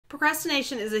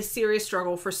Procrastination is a serious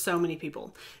struggle for so many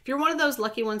people. If you're one of those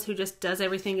lucky ones who just does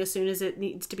everything as soon as it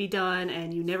needs to be done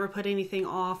and you never put anything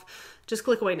off, just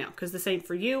click away now because this ain't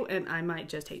for you and I might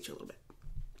just hate you a little bit.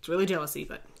 It's really jealousy,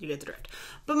 but you get the drift.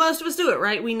 But most of us do it,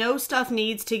 right? We know stuff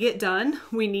needs to get done.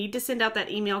 We need to send out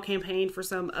that email campaign for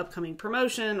some upcoming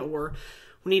promotion, or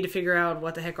we need to figure out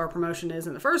what the heck our promotion is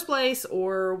in the first place,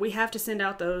 or we have to send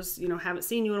out those, haven't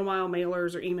seen you in a while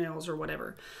mailers or emails or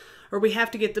whatever. Or we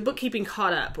have to get the bookkeeping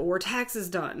caught up or taxes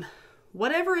done.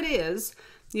 Whatever it is,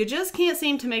 you just can't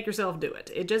seem to make yourself do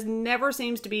it. It just never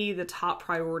seems to be the top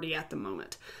priority at the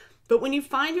moment. But when you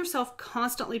find yourself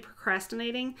constantly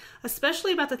procrastinating,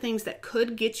 especially about the things that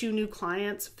could get you new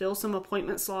clients, fill some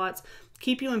appointment slots,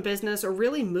 keep you in business, or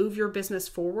really move your business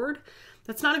forward,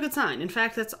 that's not a good sign. In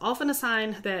fact, that's often a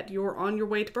sign that you're on your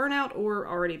way to burnout or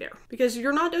already there, because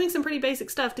you're not doing some pretty basic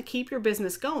stuff to keep your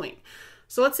business going.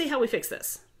 So let's see how we fix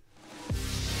this.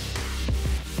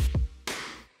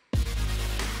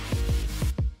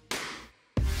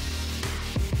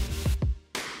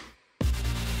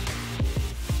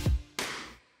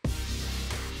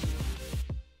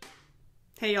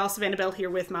 Hey y'all, Savannah Bell here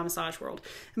with My Massage World.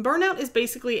 And burnout is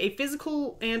basically a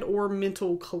physical and or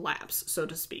mental collapse, so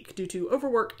to speak, due to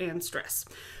overwork and stress.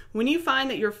 When you find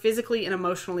that you're physically and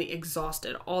emotionally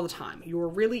exhausted all the time, you're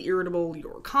really irritable,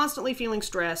 you're constantly feeling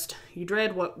stressed, you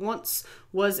dread what once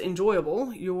was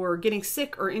enjoyable, you're getting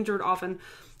sick or injured often,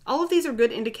 all of these are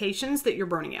good indications that you're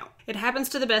burning out. It happens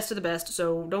to the best,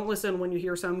 so don't listen when you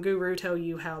hear some guru tell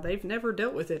you how they've never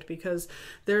dealt with it because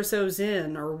they're so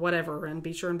zen or whatever, and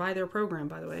be sure and buy their program,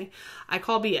 by the way. I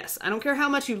call BS. I don't care how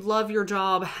much you love your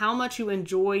job, how much you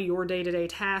enjoy your day-to-day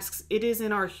tasks, it is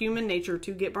in our human nature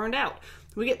to get burned out.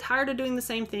 We get tired of doing the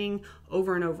same thing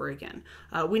over and over again.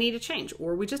 We need a change,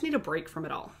 or we just need a break from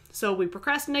it all. So we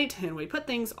procrastinate and we put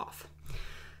things off.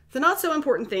 The not so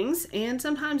important things, and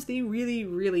sometimes the really,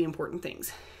 really important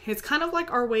things. It's kind of like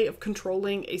our way of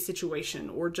controlling a situation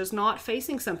or just not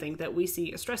facing something that we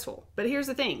see as stressful. But here's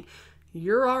the thing,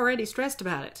 you're already stressed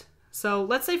about it. So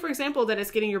let's say, for example, that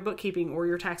it's getting your bookkeeping or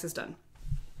your taxes done.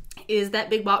 Is that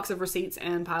big box of receipts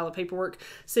and pile of paperwork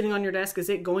sitting on your desk, is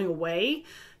it going away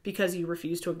because you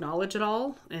refuse to acknowledge it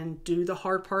all and do the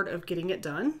hard part of getting it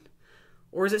done?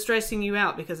 Or is it stressing you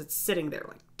out because it's sitting there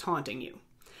like taunting you?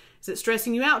 Is it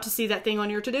stressing you out to see that thing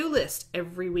on your to-do list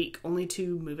every week, only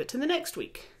to move it to the next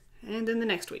week, and then the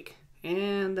next week,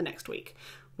 and the next week?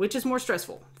 Which is more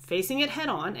stressful, facing it head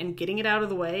on and getting it out of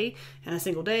the way in a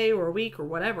single day or a week or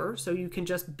whatever, so you can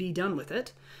just be done with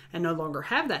it and no longer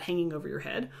have that hanging over your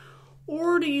head?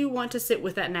 Or do you want to sit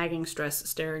with that nagging stress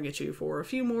staring at you for a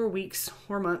few more weeks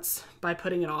or months by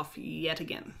putting it off yet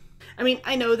again? I mean,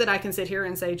 I know that I can sit here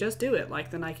and say, just do it, like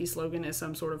the Nike slogan is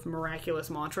some sort of miraculous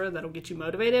mantra that'll get you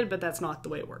motivated, but that's not the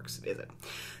way it works, is it?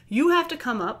 You have to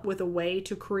come up with a way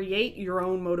to create your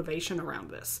own motivation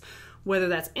around this, whether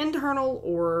that's internal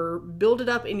or build it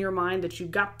up in your mind that you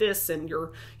got this and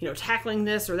you're, tackling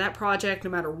this or that project no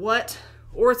matter what,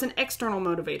 or it's an external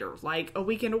motivator, like a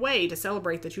weekend away to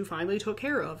celebrate that you finally took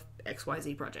care of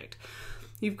XYZ project.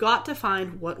 You've got to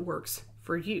find what works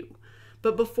for you.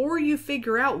 But before you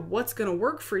figure out what's going to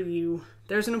work for you,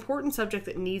 there's an important subject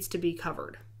that needs to be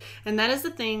covered. And that is the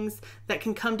things that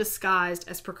can come disguised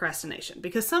as procrastination.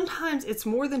 Because sometimes it's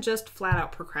more than just flat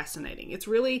out procrastinating. It's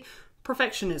really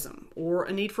perfectionism, or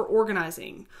a need for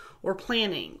organizing, or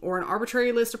planning, or an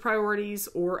arbitrary list of priorities,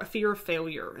 or a fear of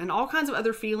failure, and all kinds of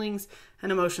other feelings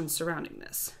and emotions surrounding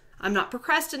this. I'm not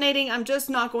procrastinating, I'm just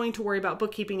not going to worry about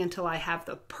bookkeeping until I have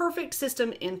the perfect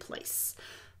system in place.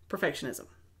 Perfectionism.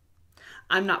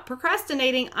 I'm not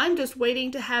procrastinating, I'm just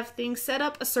waiting to have things set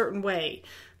up a certain way.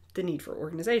 The need for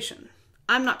organization.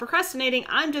 I'm not procrastinating,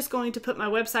 I'm just going to put my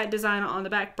website design on the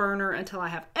back burner until I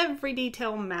have every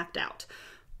detail mapped out.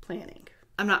 Planning.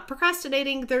 I'm not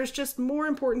procrastinating, there's just more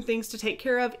important things to take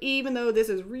care of, even though this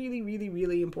is really, really,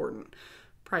 really important.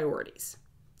 Priorities.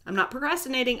 I'm not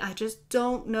procrastinating, I just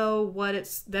don't know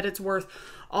that it's worth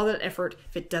all that effort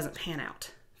if it doesn't pan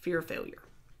out. Fear of failure.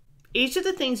 Each of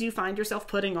the things you find yourself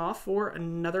putting off for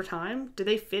another time, do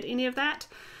they fit any of that?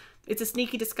 It's a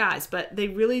sneaky disguise, but they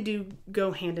really do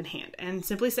go hand in hand. And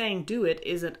simply saying do it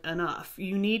isn't enough.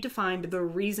 You need to find the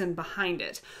reason behind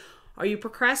it. Are you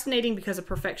procrastinating because of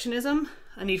perfectionism,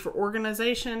 a need for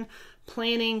organization,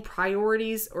 planning,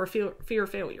 priorities, or fear of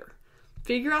failure?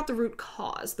 Figure out the root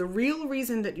cause, the real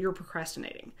reason that you're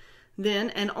procrastinating. Then,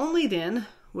 and only then,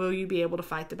 will you be able to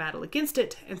fight the battle against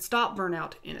it and stop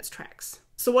burnout in its tracks.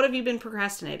 So what have you been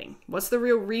procrastinating? What's the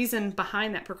real reason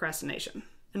behind that procrastination?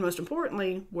 And most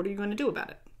importantly, what are you going to do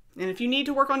about it? And if you need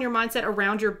to work on your mindset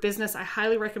around your business, I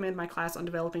highly recommend my class on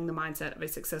developing the mindset of a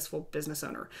successful business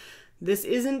owner. This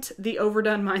isn't the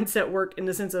overdone mindset work in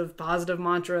the sense of positive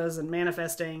mantras and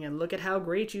manifesting and look at how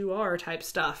great you are type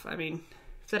stuff. I mean,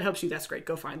 if that helps you, that's great.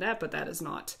 Go find that, but that is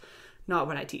not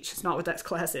what I teach. It's not what that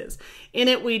class is. In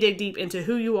it, we dig deep into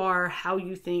who you are, how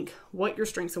you think, what your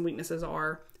strengths and weaknesses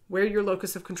are, where your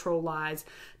locus of control lies,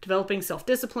 developing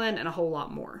self-discipline, and a whole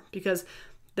lot more. Because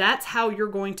that's how you're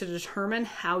going to determine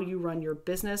how you run your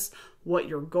business, what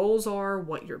your goals are,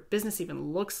 what your business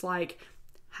even looks like,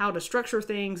 how to structure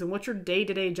things, and what your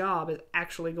day-to-day job is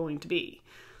actually going to be.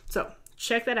 So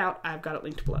check that out. I've got it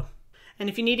linked below. And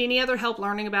if you need any other help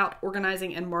learning about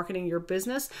organizing and marketing your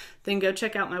business, then go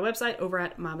check out my website over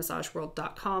at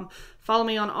mymassageworld.com. Follow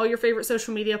me on all your favorite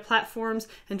social media platforms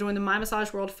and join the My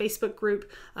Massage World Facebook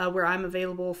group where I'm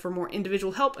available for more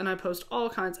individual help and I post all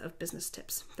kinds of business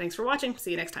tips. Thanks for watching.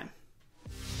 See you next time.